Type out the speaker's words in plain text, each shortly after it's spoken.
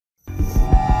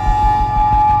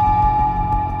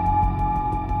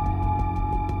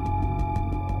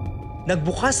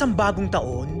Nagbukas ang bagong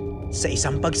taon sa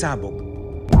isang pagsabog.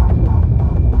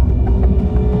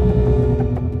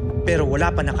 Pero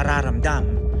wala pa nakararamdam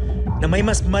na may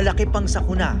mas malaki pang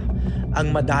sakuna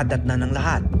ang madadatnan ng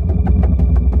lahat.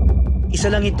 Isa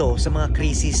lang ito sa mga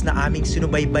krisis na aming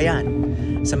sinubaybayan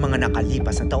sa mga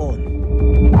nakalipas na taon.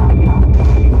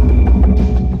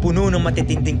 Puno ng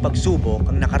matitinding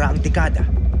pagsubok ang nakaraang dekada.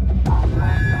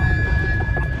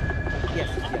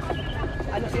 Yes.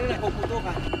 Ano sino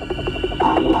nagpuputukan?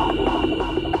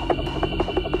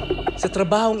 Sa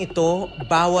trabahong ito,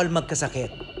 bawal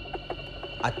magkasakit.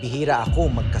 At bihira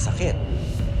ako magkasakit.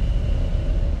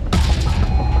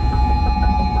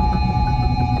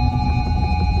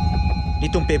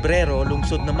 Nitong Pebrero,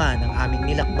 lungsod naman ang aming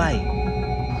nilakbay.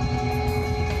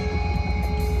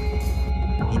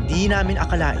 Hindi namin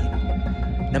akalain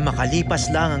na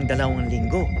makalipas lang ang 2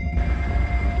 linggo.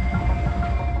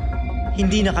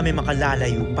 Hindi na kami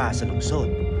makalalayo pa sa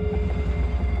lungsod.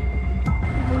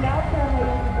 Mula sa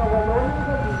ngayong ika-8 ng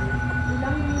gabi,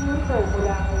 ilang minuto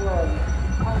mula ngayon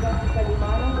hanggang ika-5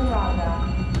 ng umaga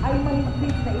ay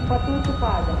mahigpit na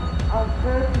ipatutupad ang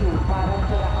curfew para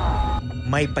sa lahat.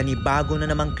 May panibago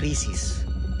na namang krisis.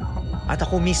 At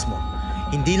ako mismo,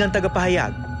 hindi lang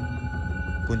tagapahayag,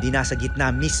 kundi nasa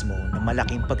gitna mismo ng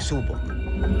malaking pagsubok.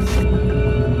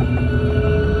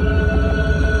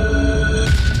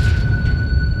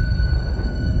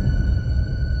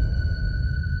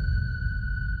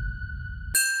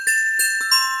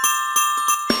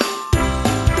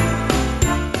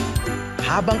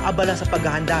 Habang abala sa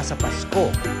paghahanda sa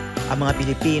Pasko, ang mga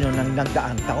Pilipino ng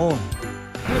nagdaang taon,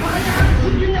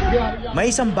 may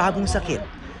isang bagong sakit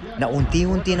na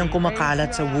unti-unti nang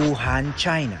kumakalat sa Wuhan,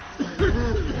 China.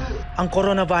 Ang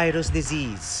coronavirus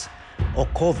disease o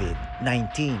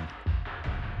COVID-19.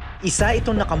 Isa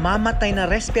itong nakamamatay na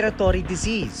respiratory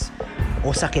disease o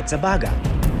sakit sa baga.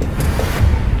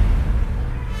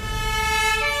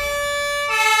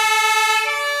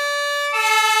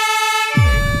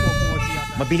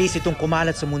 Mabilis itong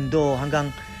kumalat sa mundo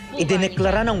hanggang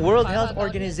idineklara ng World Health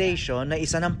Organization na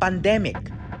isa ng pandemic.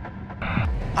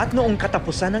 At noong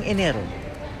katapusan ng Enero,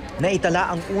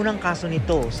 naitala ang unang kaso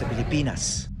nito sa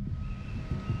Pilipinas.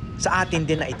 Sa atin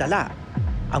din naitala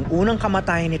ang unang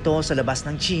kamatayan nito sa labas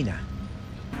ng China.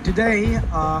 Today,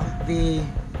 the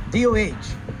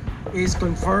DOH is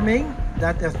confirming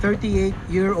that a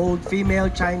 38-year-old female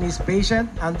Chinese patient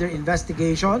under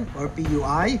investigation, or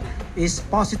PUI, is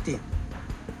positive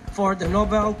for the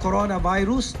novel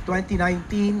coronavirus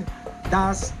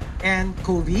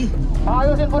 2019-nCoV.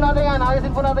 Ayusin po natin yan.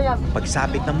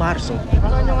 Pagsapit ng Marso,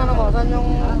 Saan yung ano mo? Saan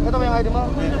yung... Ito ba yung ID mo?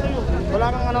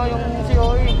 Wala kang ano yung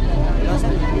COE.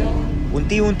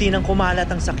 unti-unti nang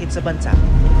kumalat ang sakit sa bansa.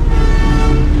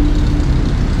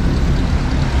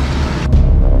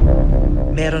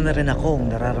 Meron na rin akong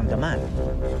nararamdaman.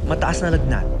 Mataas na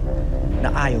lagnat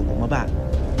na ayaw bumaba.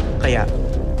 Kaya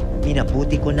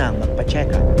minabuti ko nang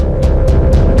magpa-check up.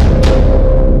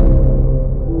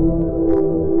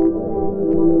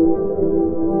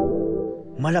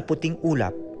 Malaputing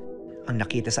ulap ang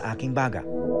nakita sa aking baga.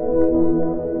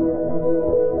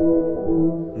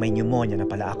 May pneumonia na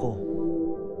pala ako.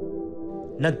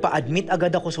 Nagpa-admit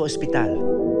agad ako sa ospital.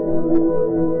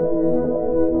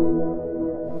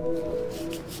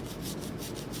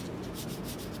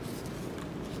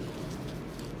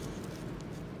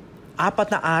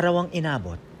 Apat na araw ang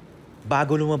inabot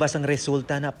bago lumabas ang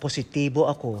resulta na positibo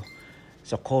ako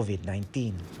sa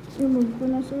COVID-19. Sunod ko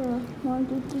na siya. 1,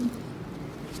 2,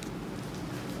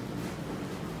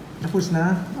 3. Tapos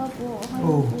na? Opo, okay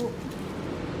Oh. po.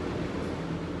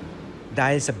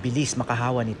 Dahil sa bilis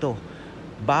makahawa nito,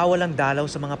 bawal ang dalaw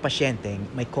sa mga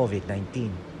pasyenteng may COVID-19.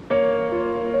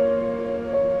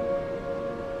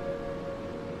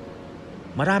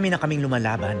 Marami na kaming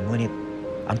lumalaban, ngunit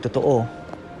ang totoo,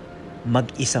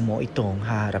 mag-isa mo itong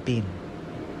haharapin.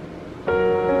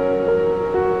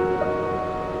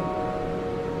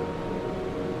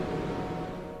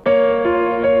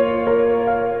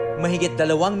 Mahigit 2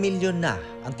 milyon na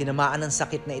ang tinamaan ng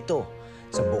sakit na ito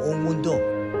sa buong mundo.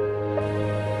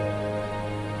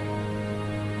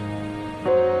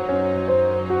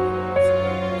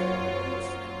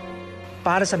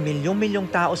 Para sa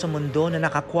milyong-milyong tao sa mundo na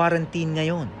naka-quarantine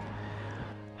ngayon,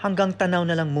 hanggang tanaw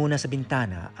na lang muna sa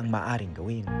bintana ang maaring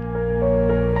gawin.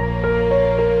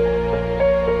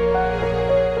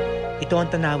 Ito ang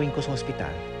tanawin ko sa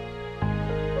ospital.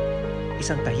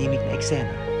 Isang tahimik na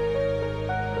eksena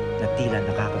na tila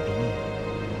nakakabingi.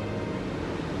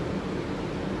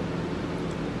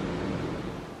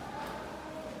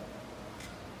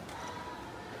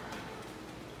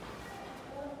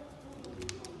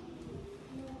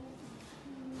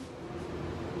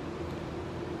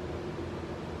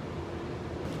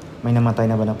 May namatay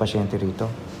na ba ng pasyente rito?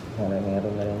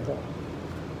 Meron na rin po.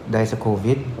 Dahil sa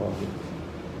COVID? COVID.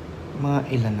 Mga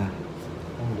ilan na?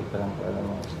 Hindi ko lang po alam.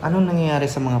 Anong nangyayari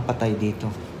sa mga patay dito?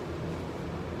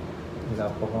 Wala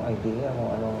po akong idea kung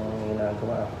anong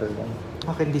ginagawa after yan.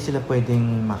 Bakit hindi sila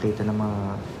pwedeng makita ng mga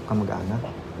kamag-anak?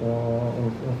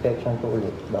 Yung infection po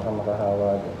ulit, baka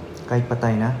makahawa din. Kahit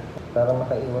patay na? Para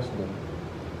makaiwas din.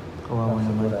 Kawawa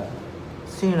naman. Sigura.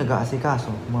 Sino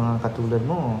nag-aasikaso? Mga katulad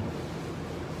mo?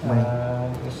 May...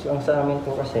 Ang sa amin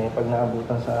po kasi, pag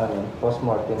naabutan sa amin,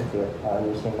 post-mortem care,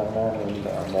 ayusin lang namin,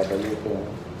 babalutin,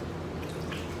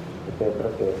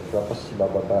 ipeprote, tapos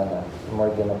bababa na.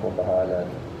 Morgue na po bahala.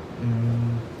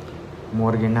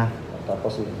 Morgue na.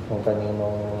 Tapos kung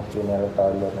kaninong funeral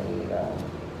parlor na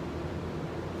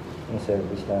yung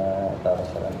service na para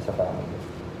sa family.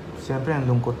 Siyempre, ang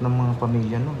lungkot ng mga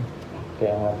pamilya nun.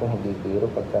 Kaya nga po, hindi biro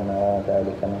pagka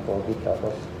nadali ka ng COVID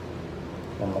tapos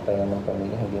namatayan ng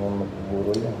pamilya, hindi mo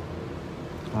magbuburol yan.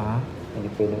 Ha? Hindi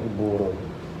pwedeng iburol.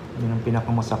 Yun ang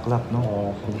pinakamasaklap, no?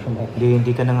 Hindi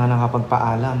Hindi ka na nga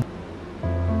nakapagpaalam.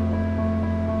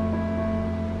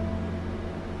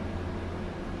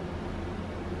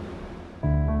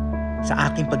 Sa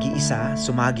aking pag-iisa,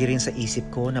 sumagi rin sa isip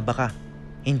ko na baka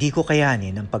hindi ko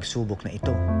kayanin ang pagsubok na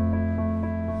ito.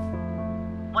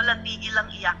 Walang tigil ang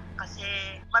iyak kasi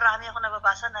marami ako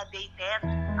nababasa na day 10,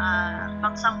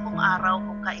 pang 10 araw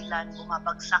kung kailan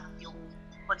bumabagsak yung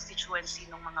constituency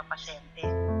ng mga pasyente.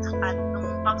 At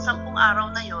nung pang 10 araw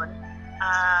na yon,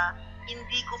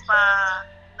 hindi ko pa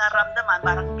naramdaman,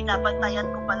 parang binabantayan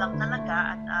ko pa lang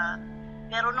talaga. At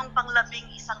pero nung pang 11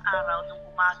 araw, nung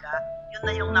umaga, yun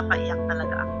na yung napaiyak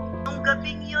talaga ako. Nung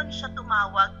gabing yun siya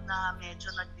tumawag na medyo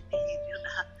nagbe-behave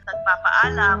na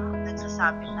nagpapaalam,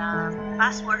 nagsasabi na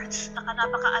passwords,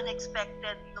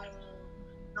 napaka-unexpected nung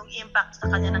impact sa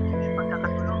kanya ng hindi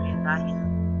pagkakatulog dahil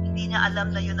hindi niya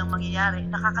alam na yun ang mangyayari.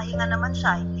 Nakakahinga naman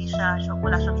siya,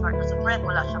 wala siyang shortness of breath,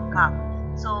 wala siyang cough.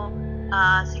 So,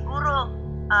 siguro,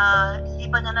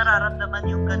 hindi pa niya nararamdaman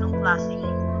yung ganung klaseng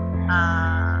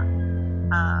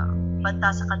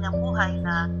banta sa kanyang buhay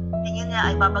na tingin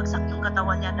niya ay babagsak yung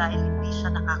katawan niya dahil hindi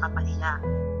siya nakakapahinga.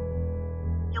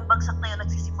 Yung bagsak na yun,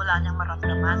 nagsisimula niyang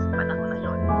maramdaman sa panahon na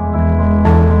yun.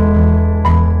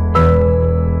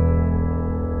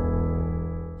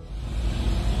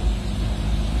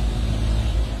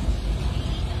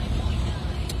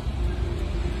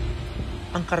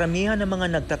 Ang karamihan ng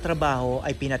mga nagtatrabaho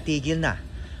ay pinatigil na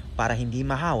para hindi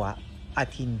mahawa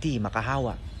at hindi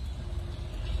makahawa.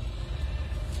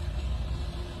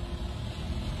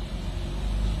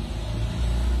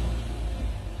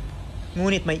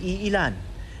 Ngunit may iilan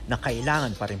na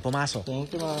kailangan pa rin pumasok.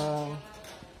 Thank you, ma'am.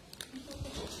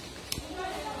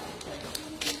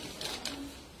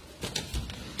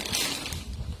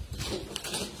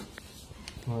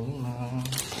 Morning, ma'am.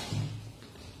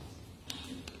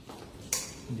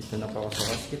 Dito na po ako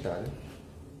sa hospital.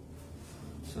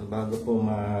 So, bago po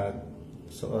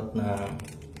magsuot na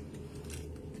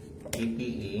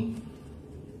PPE,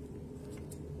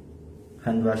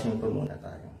 hand washing po muna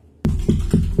tayo.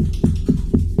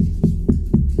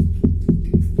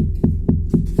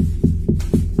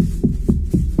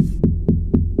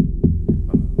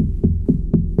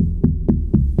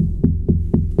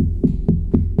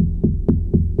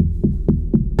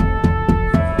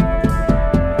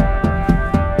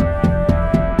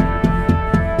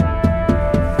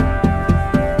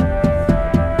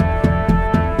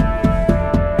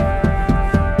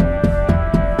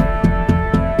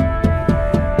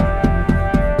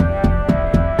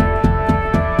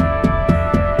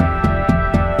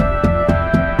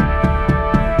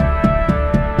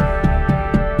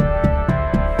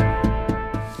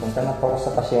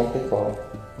 Pasyente ko,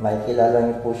 may kilala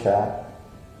niyo po siya,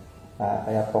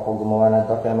 kaya po ako gumawa ng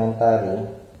documentary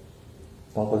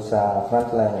tungkol sa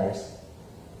frontliners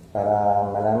para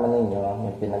malaman ninyo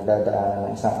yung pinagdadaanan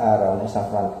ng isang araw ng isang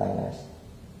frontliners.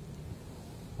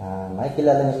 May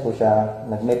kilala niyo po siya,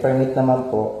 may permit naman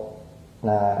po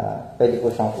na pwede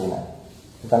po siyang kunan.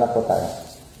 Ito na po tayo.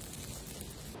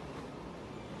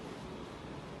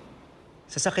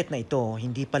 Sa sakit na ito,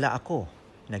 hindi pala ako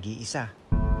nag-iisa.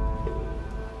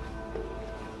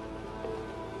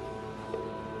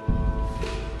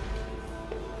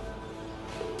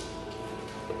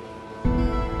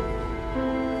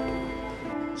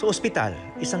 Sa ospital,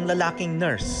 isang lalaking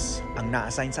nurse ang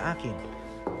na-assign sa akin.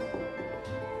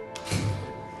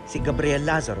 Si Gabriel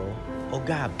Lazaro o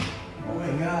Gab.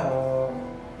 Okay nga,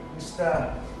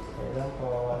 Mista? Kailan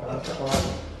po? Ito po.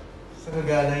 Saan ka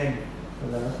galing?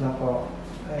 Labas na po.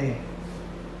 Ay,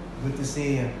 good to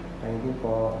see you. Thank you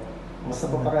po. Basta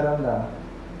po pakiramdam.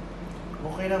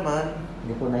 Okay naman.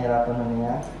 Hindi po nahirapan na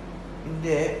niya.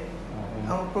 Hindi. Okay.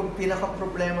 Ang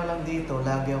pinaka-problema lang dito,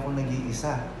 lagi ako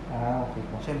nag-iisa. Okay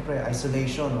po. Siyempre,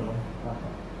 isolation, no? Okay.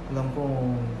 Alam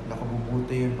kong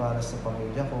nakabubuti yun para sa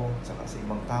pamilya ko, saka sa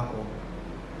ibang tao.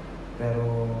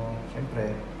 Pero,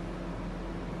 siyempre,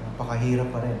 napakahirap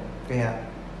pa rin. Kaya,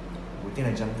 buti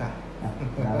nandiyan ka.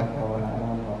 Salamat po. Wala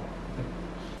naman po.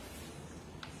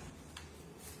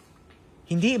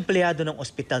 Hindi empleyado ng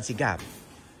ospital si Gab.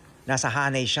 Nasa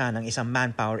hanay siya ng isang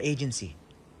manpower agency.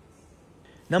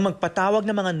 Nang magpatawag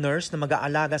ng mga nurse na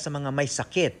mag-aalaga sa mga may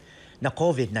sakit na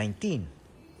COVID-19,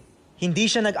 hindi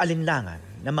siya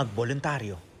nag-alinlangan na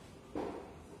magboluntaryo.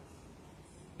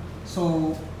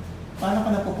 So, paano ka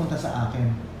napupunta sa akin?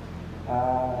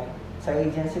 Sa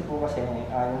agency po kasi,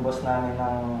 yung boss namin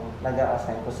ang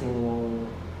nag-a-assign kung sino yung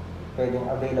pwedeng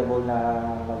available na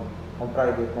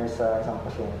mag-private nurse sa isang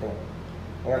pasyente.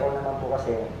 Eh ako naman po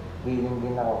kasi, willing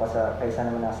din ako kaysa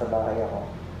naman nasa bahay ako.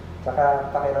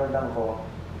 Tsaka pakiramdam ko,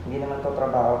 hindi naman to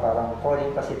trabaho, parang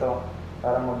calling kasi to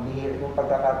para magbihir yung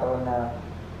pagkakataon na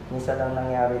minsan lang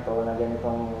nangyari to na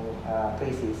ganitong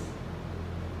crisis.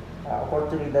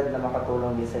 Oportunidad na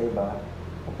makatulong din sa iba,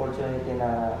 opportunity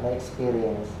na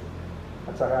experience.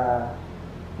 At saka,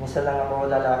 minsan lang ako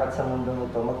lalakad sa mundong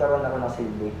ito, magkaroon ako ng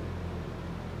silbi.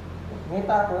 May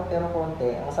takot pero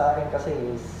konti. Ang sa akin kasi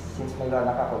is, since may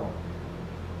anak ako,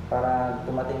 para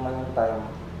dumating man yung time,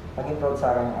 naging proud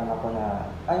sa akin yung anak ko na,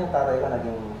 yung tatay ko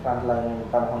naging frontline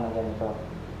yung panahon na ganito.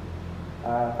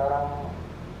 Parang,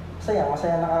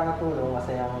 masaya nakakatulong,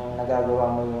 masayang nagagawa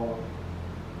mo yung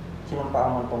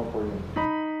sinumpaan mong tungkol.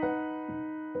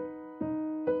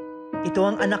 Ito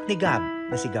ang anak ni Gab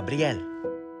na si Gabriel.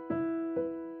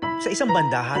 Sa isang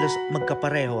banda, halos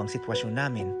magkapareho ang sitwasyon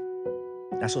namin.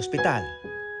 Nasa ospital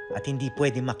at hindi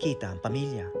pwede makita ang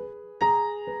pamilya.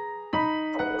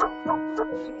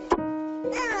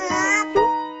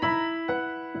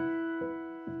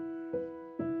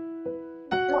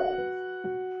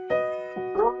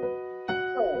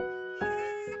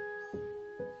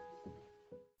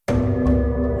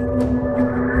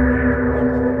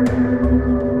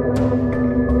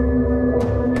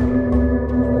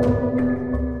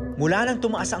 Mula nang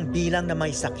tumaas ang bilang na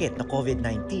may sakit na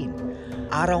COVID-19,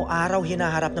 araw-araw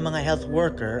hinaharap ng mga health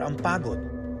worker ang pagod,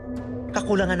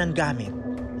 kakulangan ng gamit,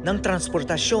 ng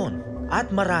transportasyon, at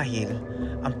marahil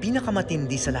ang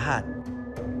pinakamatindi sa lahat,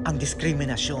 ang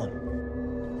diskriminasyon.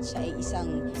 Siya ay isang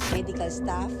medical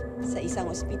staff sa isang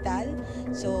ospital.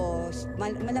 So,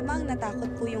 malamang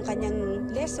natakot po yung kanyang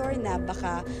lessor na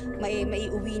baka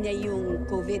maiuwi niya yung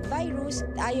COVID virus.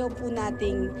 Ayaw po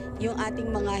nating yung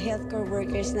ating mga healthcare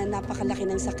workers na napakalaki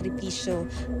ng sakripisyo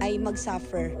ay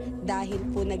mag-suffer dahil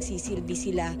po nagsisilbi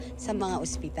sila sa mga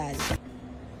ospital.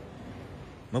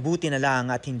 Mabuti na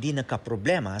lang at hindi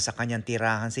nagkaproblema sa kanyang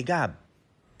tirahan si Gab.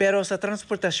 Pero sa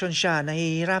transportasyon siya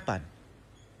nahihirapan.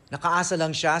 Nakaasa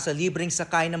lang siya sa libreng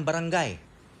sakay ng barangay,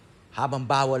 habang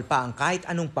bawal pa ang kahit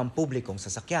anong pampublikong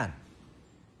sasakyan.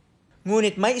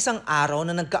 Ngunit may isang araw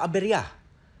na nagkaaberya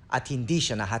at hindi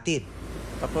siya nahatid.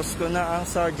 Tapos ko na ang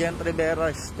Sergeant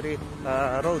Rivera Street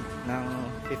Road ng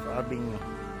 5th Avenue.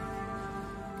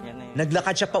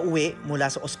 Naglakad siya pa uwi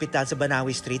mula sa ospital sa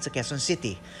Banawi Street sa Quezon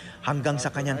City hanggang sa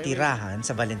kanyang tirahan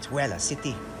sa Valenzuela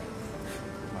City.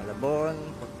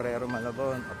 Malabon, Prero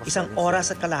Malabon. Isang oras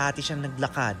at kalahati siyang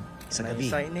naglakad sa gabi.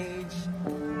 Signage.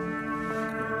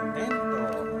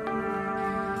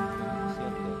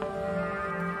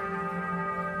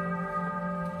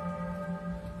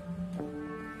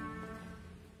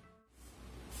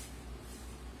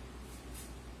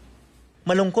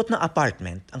 Malungkot na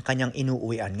apartment ang kanyang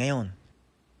inuuwian ngayon.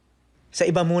 Sa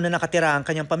iba muna nakatira ang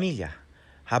kanyang pamilya,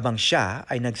 habang siya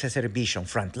ay nagsaserbisyong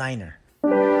frontliner.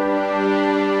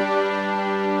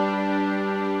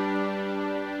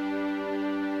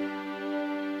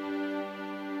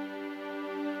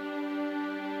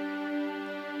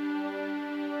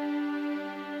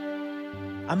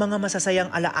 Ang mga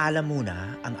masasayang alaala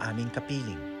muna ang aming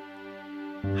kapiling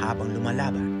habang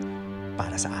lumalaban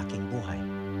para sa aking buhay.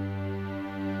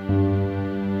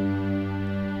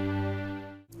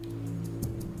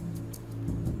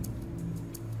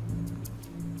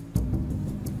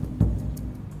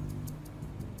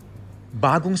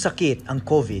 Bagong sakit ang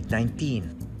COVID-19,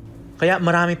 kaya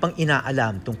marami pang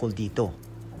inaalam tungkol dito.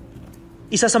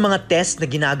 Isa sa mga test na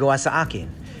ginagawa sa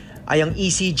akin ay ang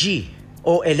ECG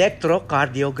o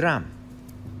electrocardiogram.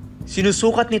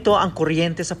 Sinusukat nito ang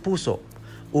kuryente sa puso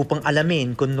upang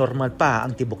alamin kung normal pa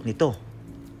ang tibok nito.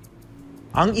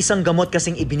 Ang isang gamot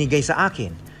kasing ibinigay sa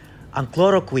akin, ang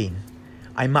chloroquine,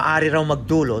 ay maaari raw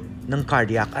magdulot ng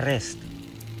cardiac arrest.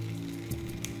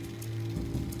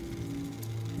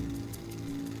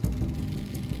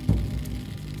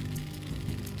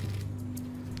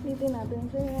 Appetite natin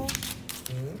sa'yo.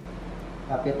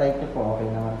 Appetite niyo po, okay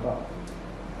naman po.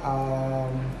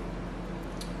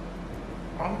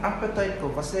 Ang appetite ko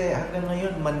kasi hanggang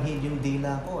ngayon manhid yung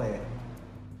dila ko eh.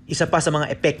 Isa pa sa mga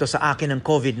epekto sa akin ng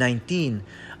COVID-19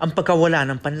 ang pagkawala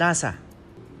ng panlasa.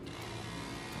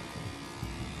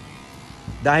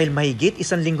 Dahil mahigit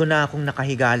 1 linggo na akong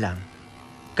nakahiga lang,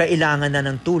 kailangan na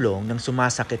ng tulong ng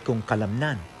sumasakit kong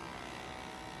kalamnan.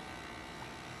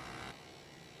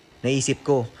 Naisip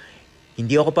ko,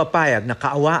 hindi ako papayag na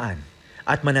kaawaan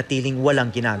at manatiling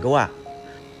walang ginagawa.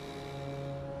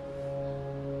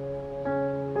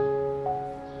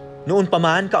 Noon pa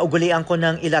man, kaugalian ko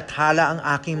ng ilathala ang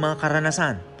aking mga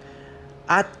karanasan.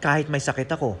 At kahit may sakit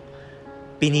ako,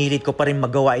 pinilit ko pa rin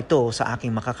magawa ito sa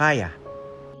aking makakaya.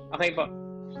 Okay po.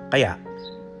 Kaya,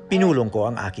 pinulong ko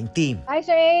ang aking team. Hi,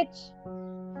 Sir H!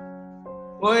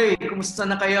 Uy, kumusta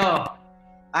na kayo?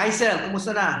 Aisel,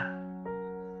 kumusta na?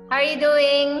 How are you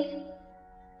doing?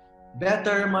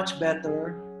 Better, much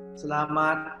better.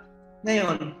 Salamat.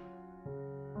 Ngayon,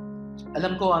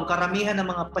 alam ko ang karamihan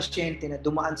ng mga pasyente na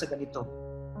dumaan sa ganito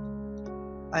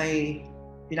ay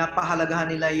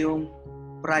pinapahalagahan nila yung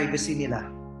privacy nila.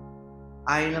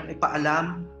 Ayaw lang ipaalam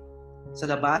sa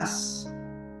labas,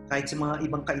 kahit sa mga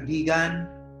ibang kaibigan.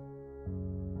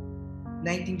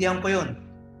 Naintindihan ko yun.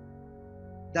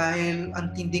 Dahil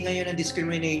ang tindi ngayon ng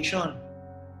discrimination.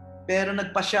 Pero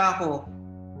nagpasya ako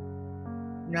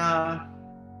na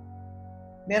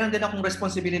meron din akong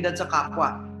responsibilidad sa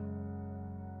kapwa.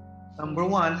 Number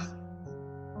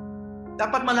 1,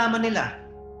 dapat malaman nila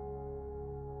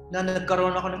na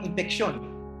nagkaroon ako ng infeksyon.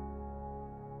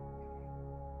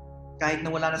 Kahit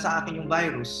na wala na sa akin yung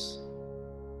virus,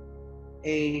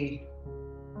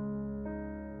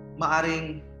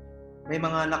 maaring may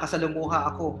mga nakasalumuha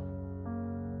ako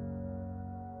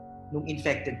nung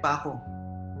infected pa ako.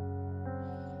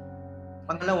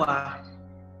 Pangalawa,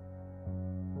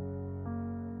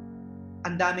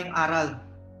 ang daming aral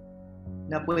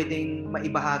na pwedeng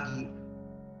maibahagi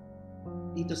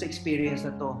dito sa experience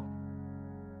na to.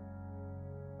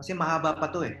 Kasi mahaba pa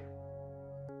to eh.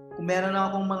 Kung meron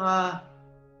akong mga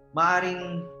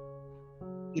maaring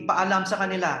ipaalam sa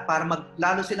kanila para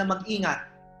lalo sila mag-ingat,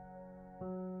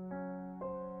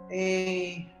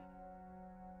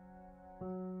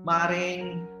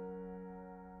 maaring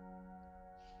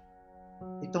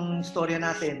itong storya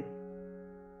natin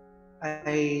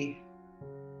ay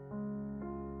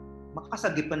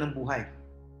makasagip pa ng buhay.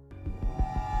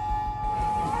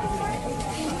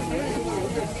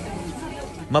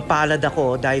 Mapalad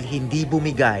ako dahil hindi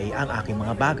bumigay ang aking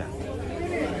mga baga.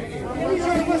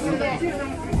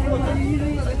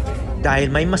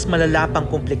 Dahil may mas malala pang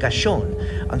komplikasyon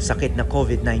ang sakit na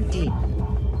COVID-19.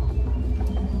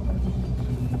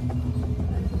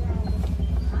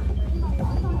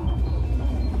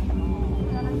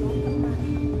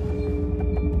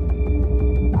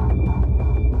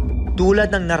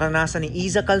 Tulad ng naranasan ni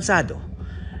Iza Calzado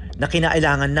na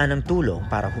kinailangan na ng tulong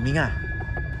para huminga.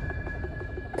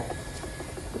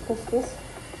 Because this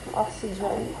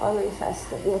oxygen always has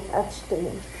to be attached to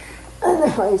me.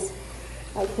 Otherwise,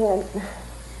 I can't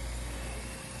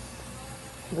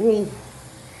breathe.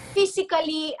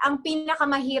 Physically, ang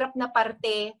pinakamahirap na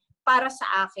parte para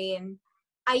sa akin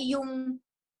ay yung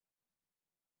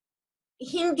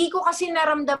hindi ko kasi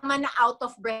naramdaman na out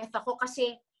of breath ako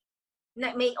kasi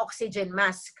may oxygen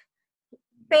mask.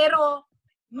 Pero,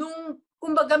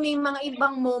 kumbaga may mga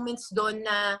ibang moments doon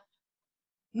na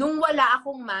nung wala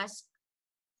akong mask,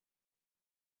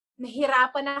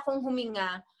 nahirapan akong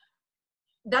huminga.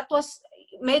 That was,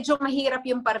 medyo mahirap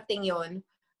yung parting yon.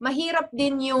 Mahirap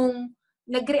din yung,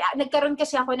 nagkaroon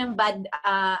kasi ako ng bad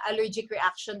allergic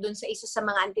reaction doon sa isa sa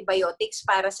mga antibiotics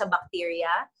para sa bacteria.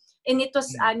 And it was,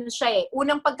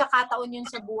 unang pagkakataon yun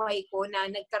sa buhay ko na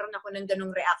nagkaroon ako ng ganung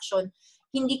reaction.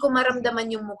 Hindi ko maramdaman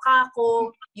yung mukha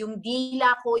ko, yung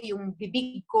dila ko, yung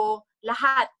bibig ko,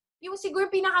 lahat. Yung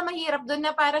siguro pinakamahirap doon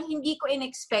na parang hindi ko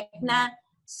in-expect na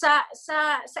sa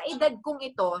edad kong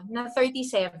ito, na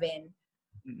 37,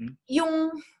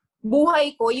 yung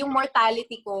buhay ko, yung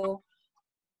mortality ko,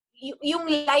 yung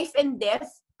life and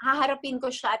death, haharapin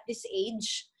ko siya at this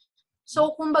age.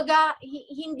 So, kumbaga,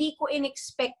 hindi ko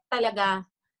in-expect talaga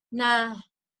na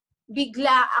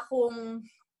bigla akong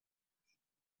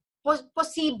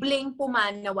posibleng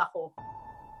pumanaw ako.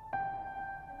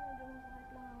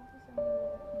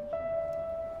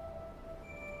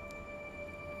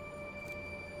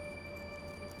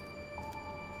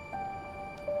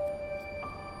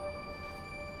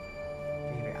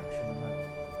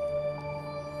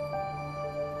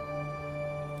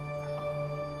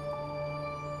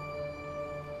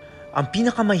 Ang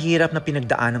pinakamahirap na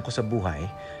pinagdaanan ko sa buhay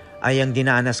ay ang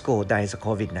dinanas ko dahil sa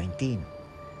COVID-19.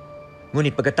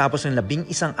 Ngunit pagkatapos ng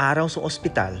 11 araw sa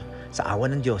ospital, sa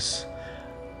awa ng Diyos,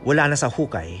 wala na sa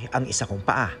hukay ang isa kong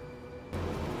paa.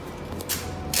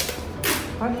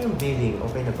 Paano yung billing?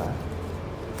 Okay na ba?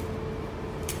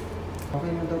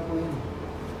 Okay na daw po yun.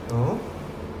 Oo?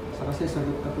 Sa kasi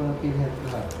sagot ka po ng PhilHealth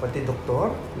lahat. Pati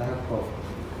doktor? Lahat po.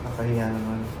 Nakahiya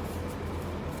naman.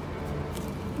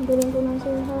 Galing ko na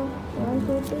sir ha. 1,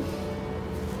 2, 3.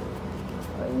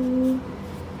 Ay.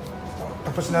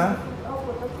 Tapos na? Opo,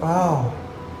 tapos. Wow!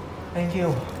 Thank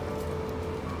you.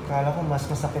 Kala ko mas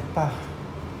masakit pa.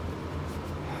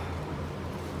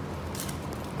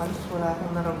 Halos wala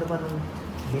akong naramdaman ng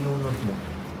binunod mo.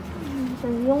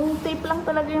 Yung tape lang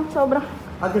talaga yung sobrang.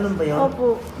 Ah, ganun ba yun?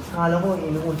 Opo. Kala ko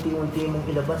inuunti-unti mong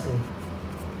ilabas eh.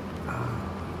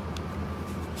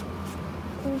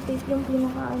 Yung tape yung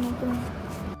pinaka-ano ko.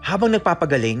 Habang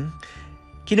nagpapagaling,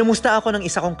 kinumusta ako ng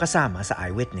isa kong kasama sa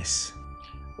Eyewitness.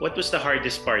 What was the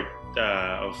hardest part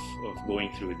of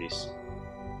going through this?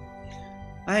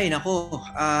 Ay, nako.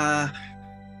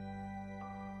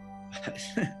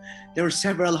 There were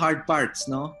several hard parts,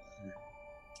 no?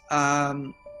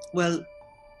 Well,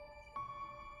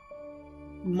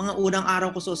 mga unang araw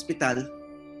ko sa ospital,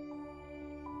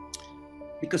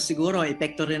 because siguro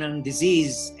epekto rin ng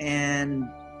disease and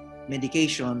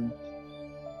medication,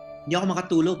 hindi ako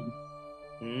makatulog.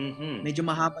 Mm-hmm. Medyo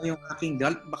mahaba yung aking,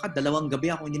 baka 2 gabi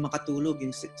ako hindi makatulog,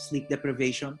 yung sleep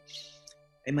deprivation.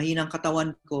 Eh, mahinang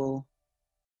katawan ko.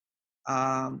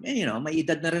 May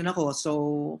edad na rin ako. So,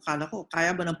 kala ko,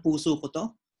 kaya ba ng puso ko to?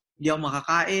 Hindi ako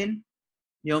makakain,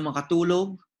 hindi ako makatulog.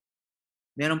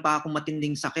 Meron pa akong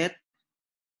matinding sakit.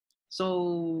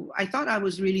 So, I thought I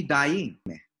was really dying.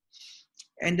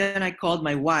 And then I called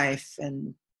my wife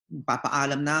and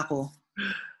papaalam na ako.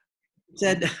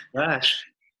 Said, Gosh.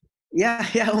 yeah,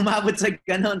 umabot sa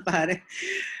ganon, pare.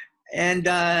 And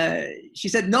she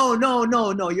said, no,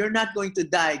 you're not going to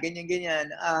die.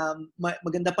 Ganyan.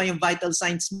 Maganda pa yung vital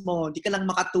signs mo. Hindi ka lang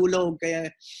makatulog.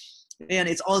 Kaya, ayan,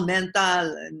 it's all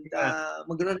mental. And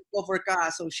magre-recover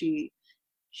ka. So she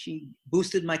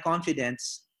boosted my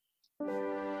confidence.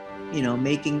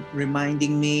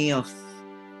 Reminding me of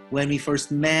when we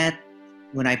first met,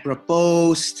 when I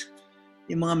proposed,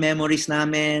 yung mga memories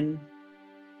namin.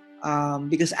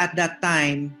 Because at that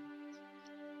time,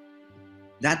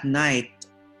 that night,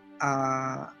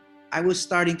 I was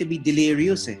starting to be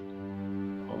delirious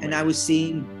and I was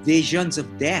seeing visions of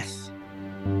death.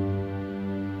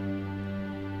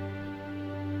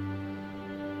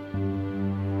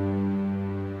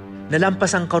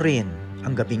 Nalampasan ko rin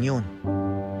ang gabing yun.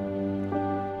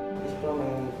 Gusto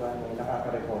may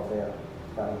nakaka-recover.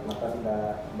 Kahit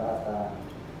matanda, bata,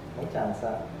 may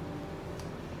tsansa.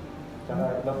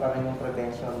 Tsaka iba pa rin yung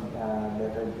prevention.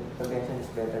 Prevention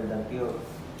is better than cure.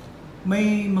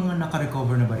 May mga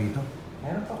naka-recover na ba rito?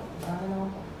 Meron po. Naman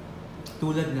po.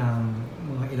 Tulad ng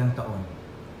mga ilang taon?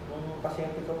 Yung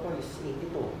pasyente ko po is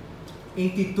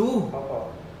 82. 82?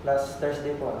 Opo. Last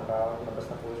Thursday po,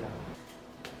 nakalabas na po siya.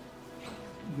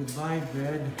 Goodbye,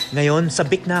 Brad. Ngayon,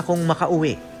 sabik na akong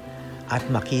makauwi at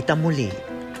makita muli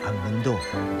ang mundo.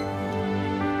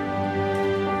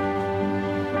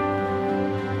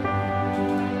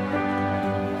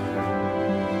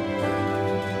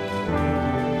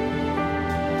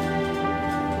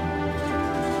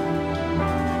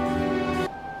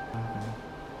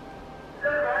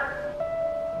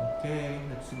 Okay,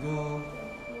 let's go.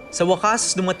 Sa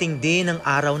wakas, dumating din ang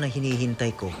araw na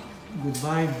hinihintay ko.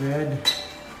 Goodbye, Brad.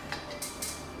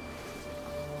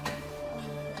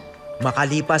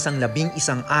 Makalipas ang 11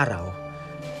 araw,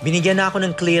 binigyan na ako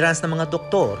ng clearance ng mga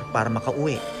doktor para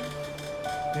makauwi.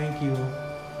 Thank you.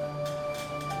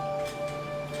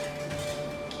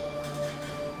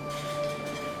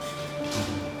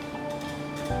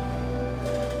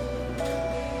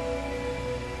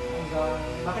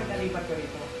 Bakit nalipat ka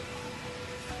rito?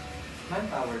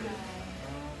 Manpower din.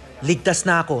 Ligtas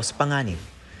na ako sa panganib.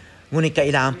 Ngunit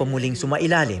kailangan pa muling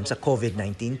sumailalim sa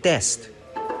COVID-19 test.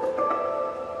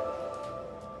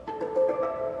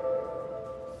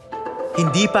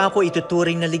 Hindi pa ako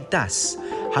ituturing na ligtas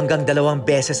hanggang 2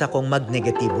 beses akong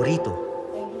mag-negatibo rito.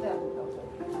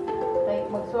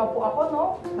 Mag-swap po ako, no?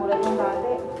 Mula yung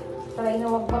dati. Try na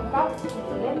wag mag-cup.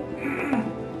 Ilan.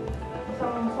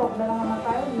 Isang swap na lang naman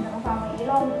tayo. Hindi na kasama yung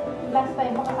ilong. Last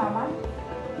time ba kasama?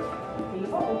 Hindi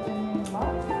ba? Open yung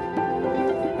mouth.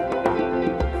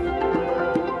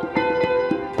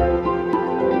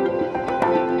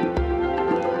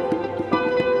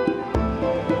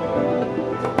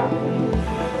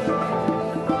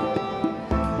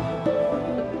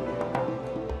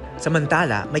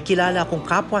 Samantala, may kilala akong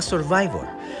kapwa survivor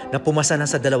na pumasa na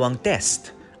sa 2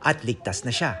 test at ligtas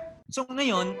na siya. So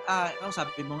ngayon,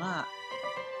 sabi mo nga,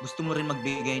 gusto mo rin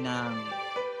magbigay ng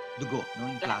dugo, no?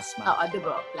 Yung plasma. Oo,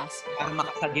 dugo, plasma. Para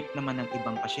makasagip naman ng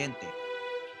ibang pasyente.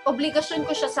 Obligasyon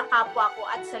ko siya sa kapwa ko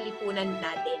at sa lipunan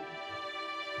natin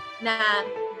na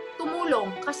tumulong.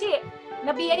 Kasi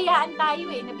nabiyayaan tayo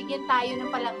nabigyan tayo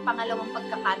ng pangalawang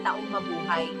pagkakataong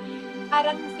mabuhay.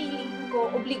 Parang feeling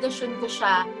ko, obligasyon ko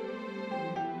siya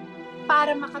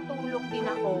para makatulong din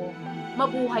ako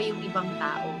mabuhay yung ibang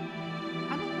tao.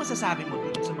 Anong masasabi mo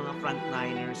dun sa mga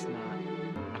frontliners na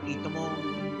nakita mo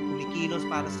kumikilos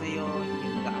para sa iyo,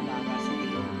 yung nag-aalaga sa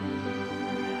iyo?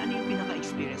 Ano yung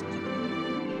pinaka-experience mo sa ito?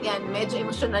 Yan, medyo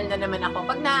emosyonal na naman ako.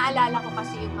 Pag naaalala ko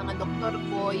kasi yung mga doktor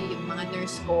ko, yung mga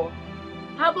nurse ko,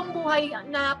 habang buhay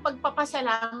na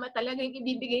pagpapasalamat talaga yung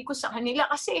ibibigay ko sa kanila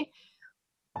kasi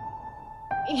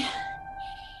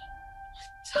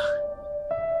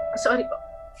sorry po.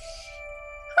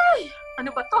 Ay, ano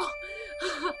ba to?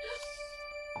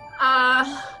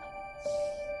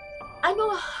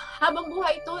 Habang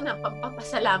buhay ito na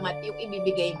pagpapasalamat yung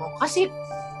ibibigay mo. Kasi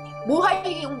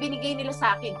buhay yung binigay nila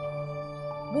sa akin.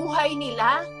 Buhay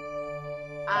nila,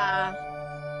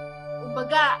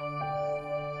 kumbaga,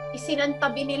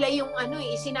 isinantabi nila yung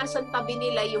isinasantabi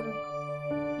nila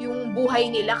yung buhay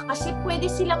nila kasi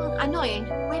pwede silang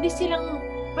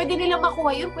pwede nilang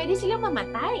makuha yun, pwede silang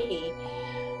mamatay.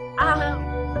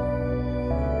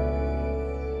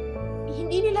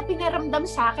 Hindi nila pinaramdam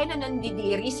sa akin na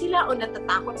nandidiri sila o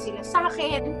natatakot sila sa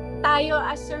akin. Tayo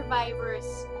as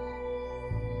survivors,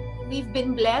 we've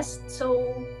been blessed, so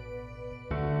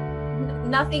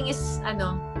nothing is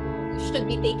should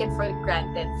be taken for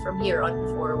granted from here on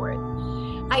forward.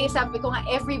 Kaya sabi ko nga,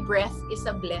 every breath is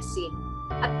a blessing.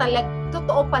 At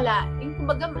totoo pala, yung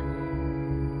kumbaga,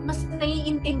 mas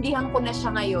naiintindihan ko na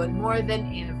siya ngayon more than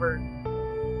ever.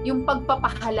 Yung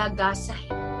pagpapahalaga sa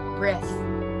breath,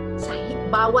 sa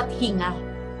bawat hinga.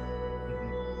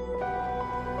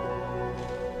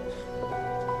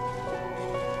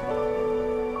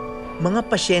 Mga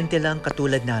pasyente lang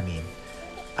katulad namin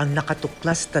ang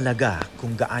nakatuklas talaga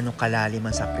kung gaano kalalim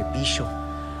ang sakripisyo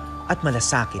at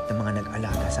malasakit ng mga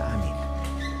nag-alaga sa amin.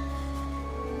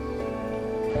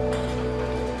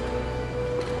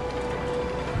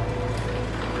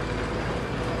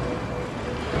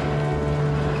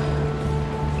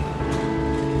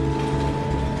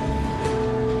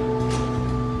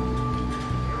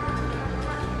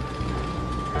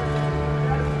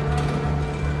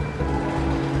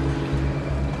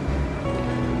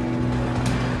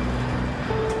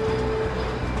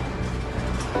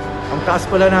 Ang taas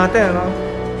pala natin, no?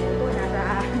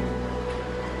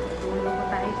 Tulong po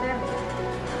tayo, sir.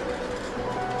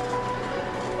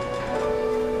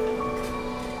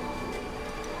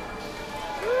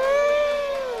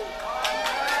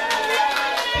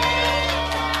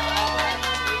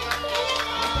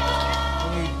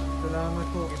 Okay, salamat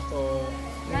po.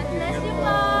 God bless you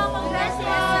po.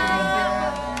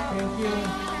 Congratulations. Thank you.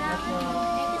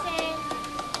 Thank you, sir.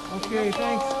 Okay,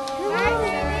 thanks. Bye,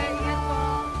 sir. Ingat po.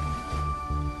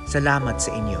 Salamat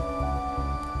sa inyo.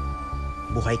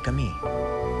 Buhay kami.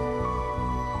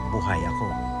 Buhay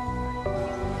ako.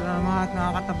 Salamat.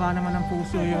 Nakakataba naman ng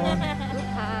puso yun.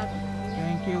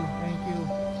 Thank you. Thank you.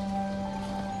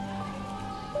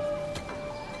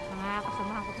 Mga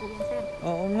kasamahan ko po yun, sir.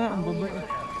 Oo nga, ang babait.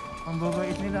 Ang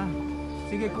babait nila.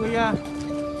 Sige, kuya.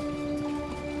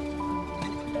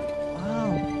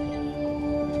 Wow.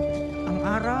 Ang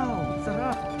araw.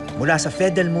 Sarap. Mula sa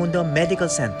Fed Del Mundo Medical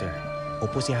Center,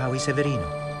 upo si Howie Severino,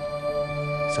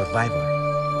 survivor.